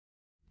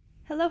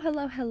Hello,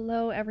 hello,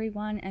 hello,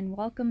 everyone, and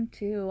welcome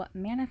to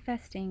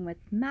Manifesting with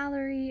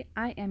Mallory.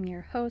 I am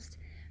your host,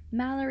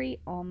 Mallory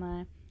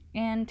Alma,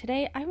 and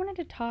today I wanted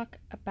to talk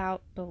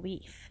about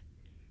belief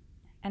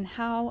and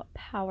how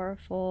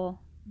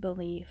powerful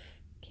belief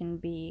can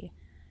be.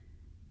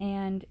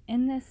 And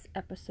in this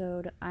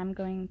episode, I'm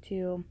going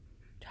to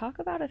talk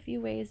about a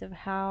few ways of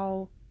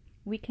how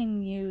we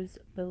can use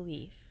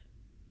belief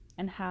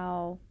and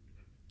how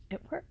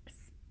it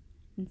works.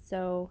 And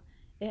so,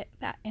 if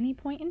at any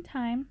point in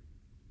time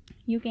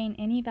you gain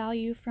any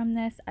value from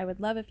this, I would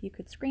love if you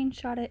could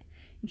screenshot it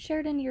and share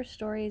it into your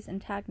stories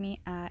and tag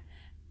me at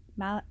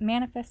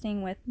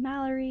Manifesting with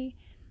Mallory.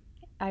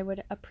 I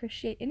would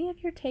appreciate any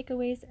of your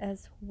takeaways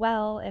as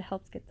well. It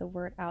helps get the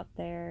word out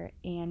there.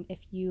 And if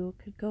you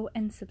could go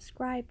and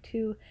subscribe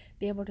to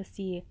be able to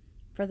see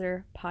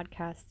further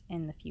podcasts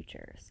in the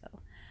future. So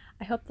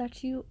I hope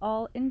that you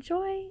all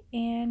enjoy,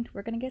 and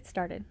we're going to get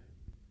started.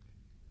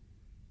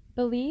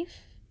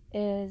 Belief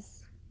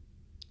is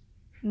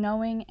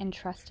knowing and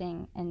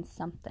trusting in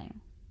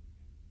something.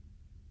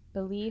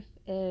 Belief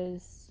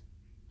is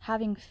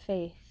having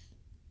faith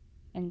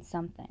in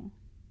something.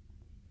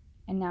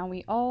 And now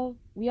we all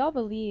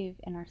believe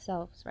in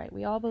ourselves, right?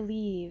 We all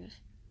believe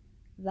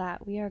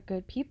that we are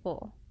good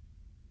people.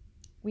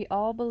 We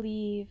all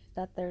believe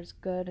that there's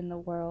good in the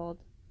world.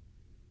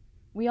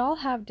 We all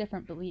have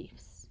different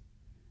beliefs.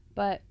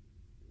 But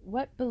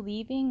what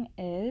believing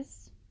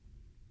is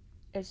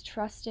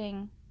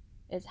trusting,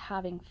 is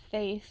having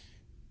faith,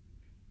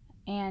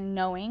 and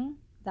knowing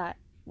that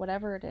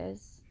whatever it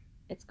is,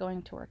 it's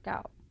going to work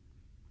out.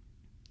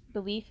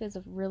 Belief is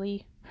a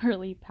really,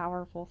 really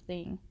powerful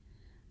thing.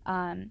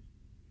 Our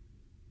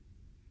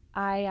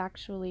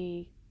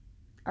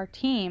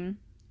team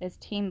is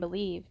Team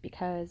Believe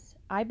because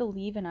I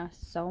believe in us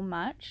so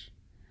much.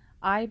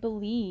 I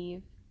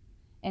believe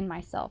in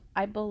myself.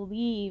 I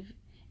believe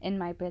in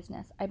my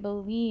business. I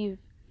believe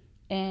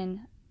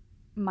in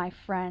my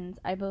friends.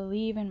 I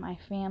believe in my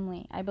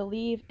family. I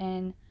believe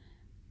in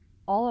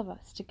all of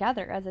us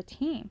together as a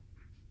team.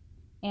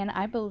 And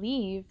I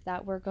believe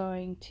that we're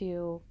going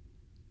to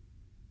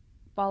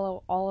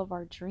follow all of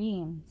our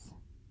dreams.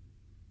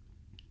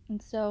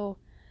 And so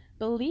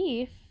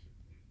belief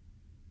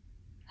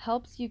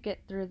helps you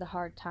get through the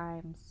hard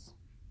times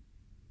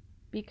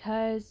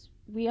because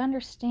we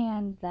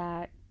understand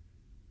that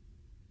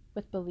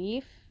with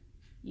belief,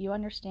 you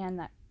understand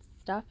that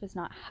stuff is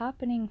not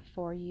happening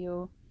for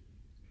you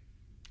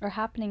or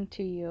happening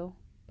to you,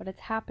 but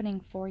it's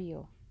happening for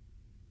you.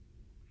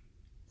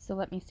 So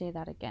let me say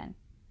that again.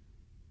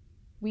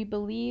 We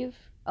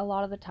believe a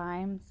lot of the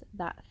times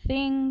that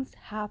things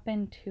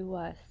happen to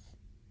us.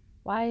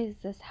 Why is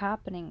this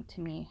happening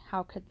to me?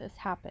 How could this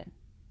happen?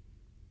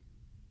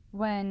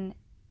 When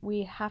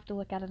we have to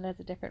look at it as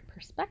a different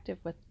perspective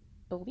with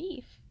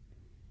belief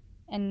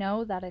and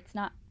know that it's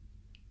not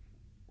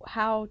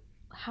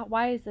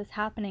why is this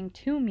happening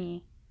to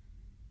me?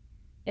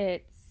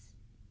 It's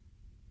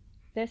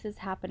this is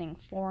happening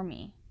for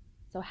me.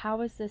 So how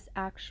is this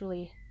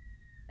actually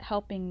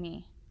helping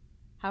me?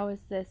 How is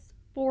this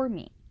for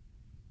me?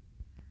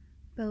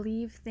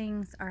 Believe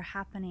things are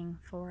happening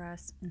for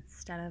us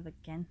instead of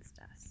against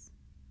us.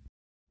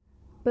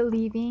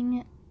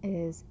 Believing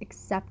is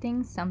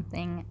accepting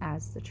something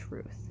as the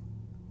truth,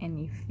 and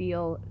you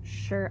feel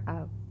sure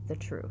of the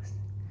truth.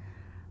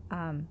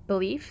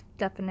 Belief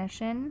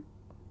definition: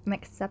 an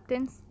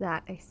acceptance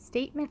that a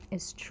statement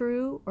is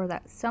true or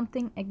that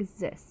something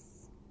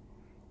exists.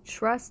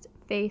 Trust,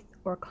 faith,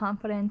 or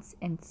confidence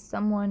in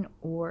someone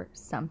or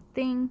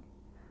something.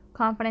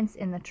 Confidence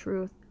in the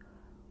truth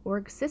or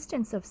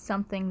existence of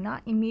something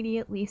not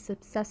immediately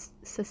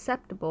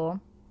susceptible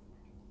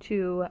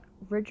to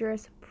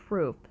rigorous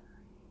proof.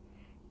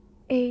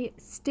 A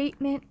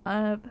statement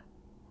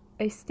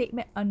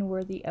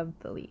unworthy of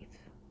belief.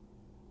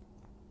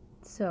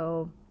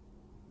 So,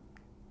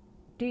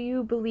 do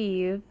you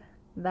believe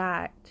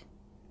that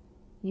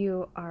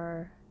you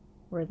are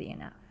worthy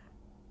enough?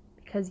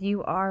 Because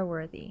you are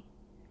worthy.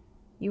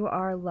 You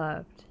are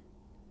loved.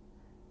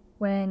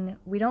 When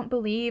we don't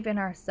believe in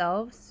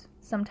ourselves,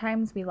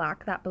 sometimes we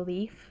lack that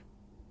belief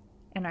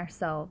in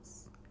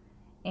ourselves.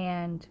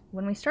 And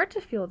when we start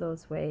to feel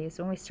those ways,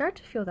 when we start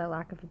to feel that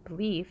lack of a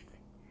belief,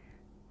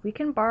 we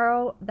can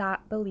borrow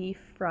that belief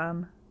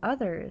from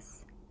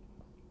others.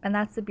 And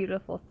that's a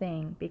beautiful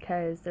thing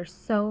because there's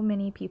so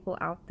many people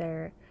out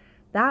there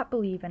that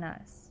believe in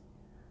us.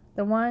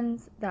 The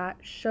ones that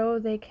show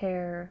they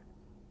care.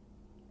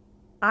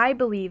 I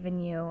believe in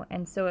you.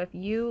 And so if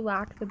you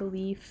lack the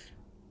belief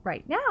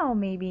right now,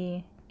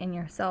 maybe in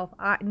yourself,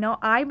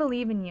 I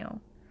believe in you.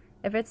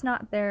 If it's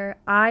not there,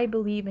 I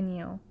believe in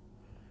you.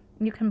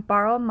 You can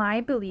borrow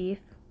my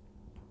belief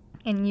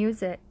and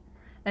use it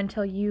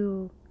until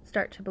you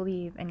start to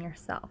believe in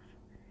yourself.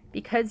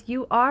 Because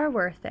you are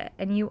worth it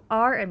and you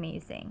are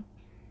amazing.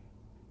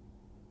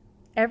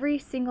 Every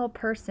single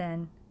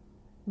person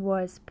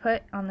was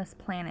put on this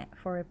planet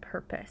for a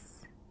purpose.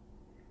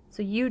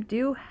 So you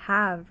do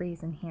have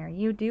reason here.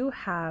 You do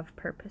have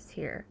purpose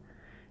here.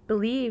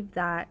 Believe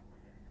that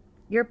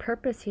your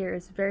purpose here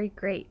is very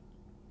great,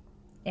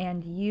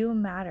 and you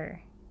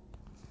matter.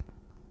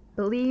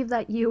 Believe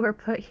that you were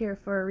put here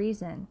for a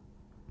reason.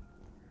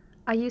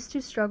 I used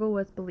to struggle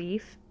with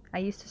belief. I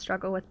used to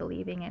struggle with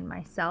believing in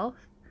myself,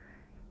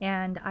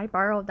 and I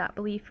borrowed that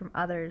belief from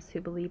others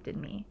who believed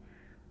in me,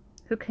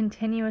 who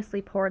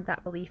continuously poured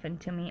that belief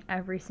into me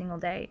every single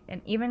day.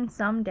 And even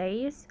some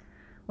days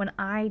when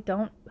I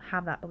don't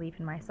have that belief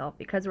in myself,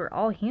 because we're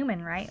all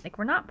human, right? Like,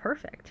 we're not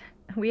perfect.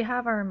 We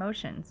have our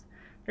emotions.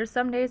 There's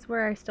some days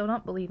where I still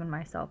don't believe in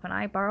myself, and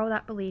I borrow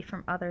that belief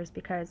from others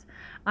because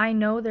I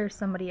know there's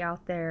somebody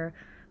out there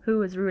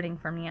who is rooting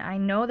for me. I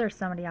know there's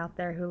somebody out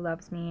there who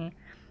loves me,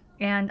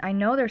 and I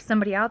know there's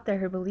somebody out there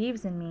who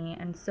believes in me.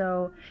 And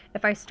so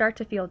if I start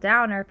to feel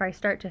down, or if I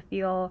start to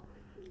feel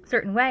a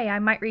certain way, I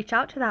might reach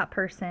out to that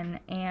person,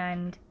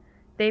 and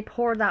they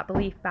pour that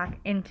belief back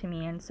into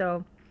me. And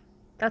so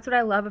that's what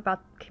I love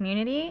about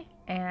community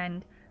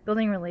and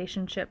building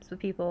relationships with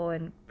people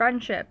and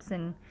friendships,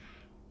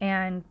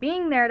 and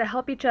being there to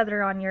help each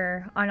other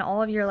on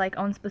all of your like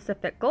own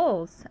specific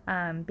goals,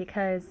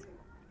 because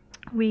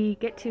we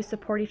get to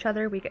support each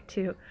other, we get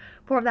to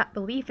pour that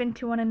belief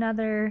into one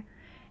another,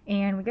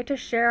 and we get to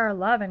share our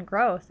love and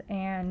growth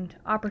and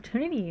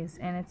opportunities,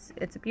 and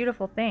it's a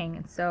beautiful thing.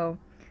 And so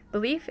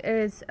belief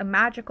is a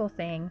magical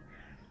thing.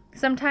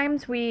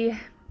 Sometimes we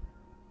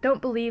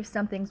don't believe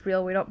something's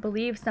real, we don't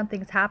believe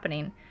something's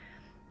happening.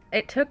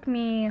 It took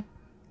me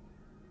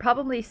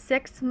probably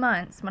 6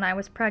 months when I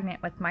was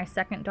pregnant with my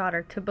second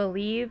daughter to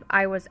believe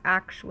I was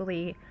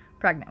actually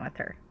pregnant with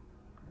her.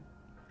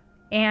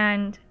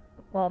 And,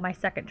 well, my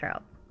second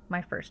child,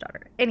 my first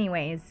daughter.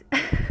 Anyways,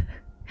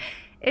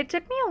 it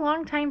took me a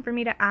long time for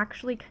me to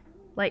actually,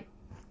 like,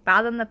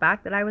 fathom the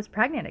fact that I was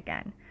pregnant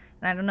again.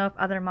 And I don't know if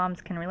other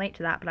moms can relate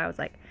to that, but I was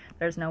like,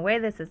 there's no way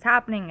this is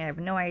happening. I have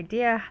no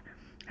idea.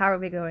 How are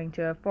we going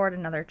to afford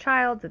another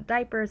child and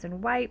diapers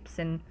and wipes?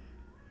 And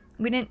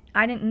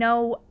I didn't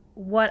know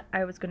what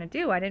I was going to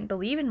do. I didn't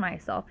believe in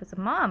myself as a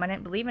mom. I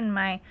didn't believe in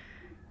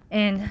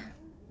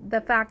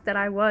the fact that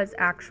I was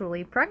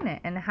actually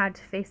pregnant, and had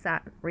to face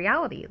that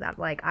reality that,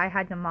 like, I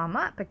had to mom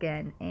up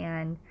again,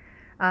 and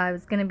I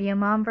was going to be a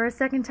mom for a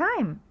second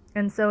time.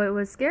 And so it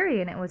was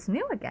scary, and it was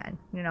new again,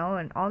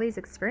 and all these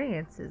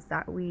experiences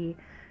that we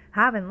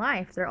have in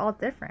life, they're all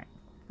different,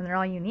 and they're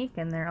all unique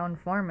in their own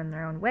form, in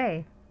their own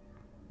way.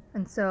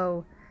 And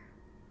so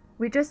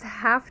we just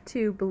have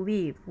to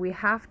believe. We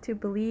have to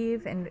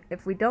believe, and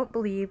if we don't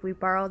believe, we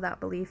borrow that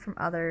belief from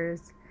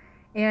others.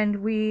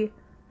 And we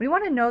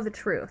want to know the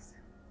truth.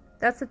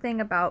 That's the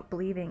thing about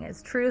believing,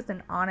 is truth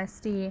and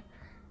honesty,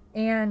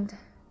 and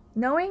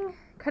knowing,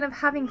 kind of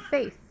having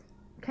faith,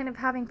 kind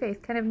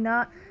of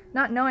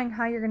not knowing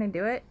how you're going to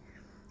do it.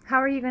 How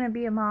are you going to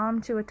be a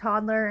mom to a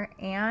toddler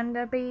and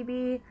a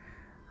baby?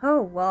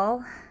 Oh,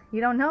 well,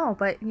 you don't know,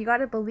 but you got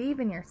to believe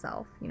in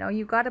yourself.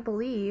 You got to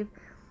believe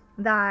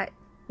that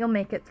you'll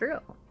make it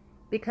through,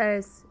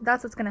 because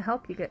that's what's going to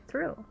help you get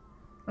through.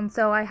 And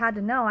so I had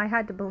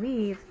to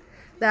believe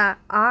that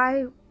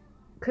I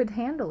could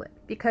handle it,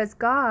 because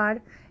God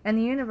and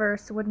the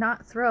universe would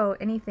not throw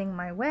anything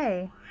my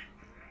way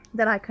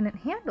that I couldn't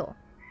handle.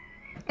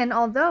 And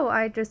although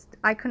I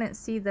couldn't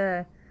see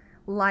the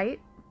light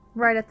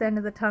right at the end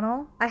of the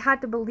tunnel, I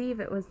had to believe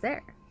it was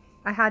there.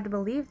 I had to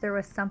believe there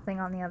was something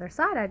on the other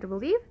side. I had to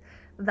believe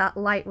that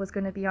light was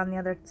going to be on the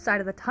other side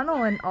of the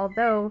tunnel. And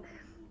although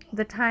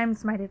the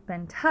times might have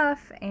been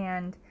tough,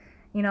 and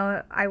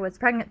I was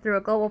pregnant through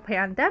a global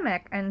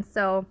pandemic, and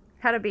so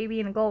had a baby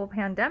in a global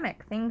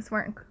pandemic, things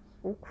weren't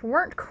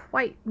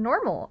quite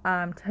normal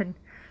to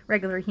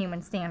regular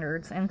human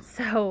standards. And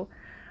so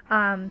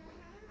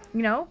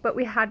but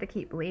we had to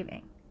keep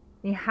believing.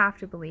 You have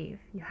to believe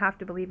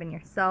in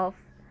yourself,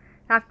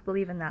 you have to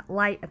believe in that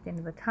light at the end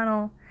of the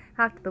tunnel,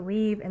 you have to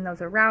believe in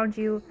those around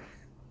you.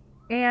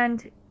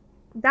 And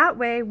that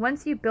way,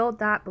 once you build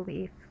that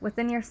belief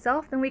within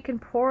yourself, then we can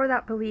pour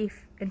that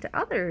belief into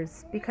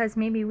others, because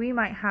maybe we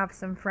might have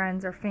some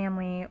friends or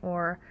family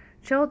or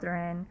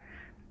children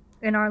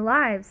in our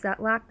lives that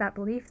lack that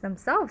belief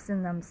themselves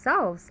in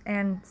themselves.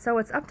 And so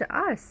it's up to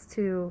us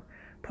to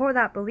pour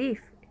that belief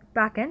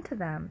back into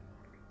them,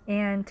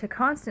 and to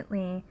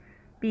constantly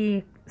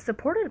be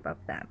supportive of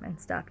them and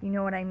stuff. You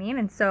know what I mean?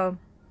 And so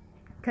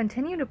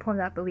continue to pour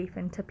that belief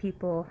into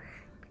people.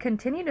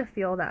 Continue to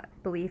feel that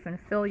belief and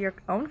fill your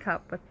own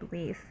cup with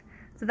belief,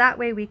 so that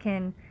way we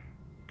can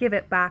give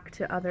it back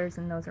to others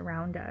and those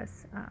around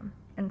us.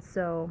 And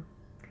so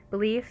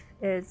belief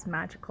is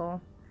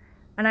magical.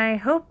 And I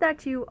hope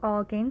that you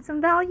all gain some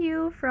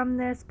value from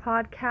this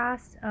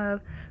podcast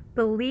of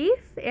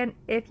belief. And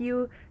if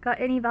you got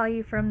any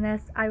value from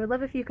this, I would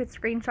love if you could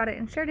screenshot it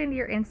and share it into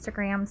your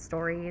Instagram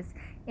stories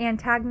and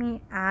tag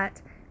me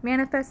at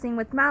Manifesting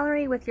with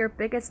Mallory with your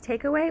biggest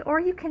takeaway,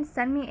 or you can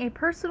send me a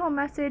personal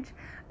message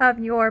of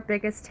your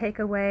biggest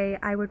takeaway.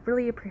 I would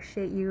really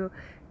appreciate you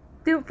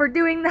for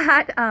doing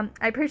that.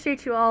 I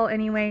appreciate you all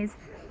anyways,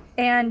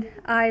 and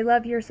I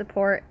love your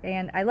support,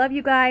 and I love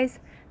you guys.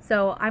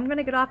 So I'm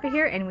gonna get off of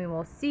here, and we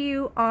will see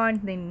you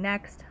on the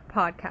next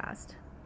podcast.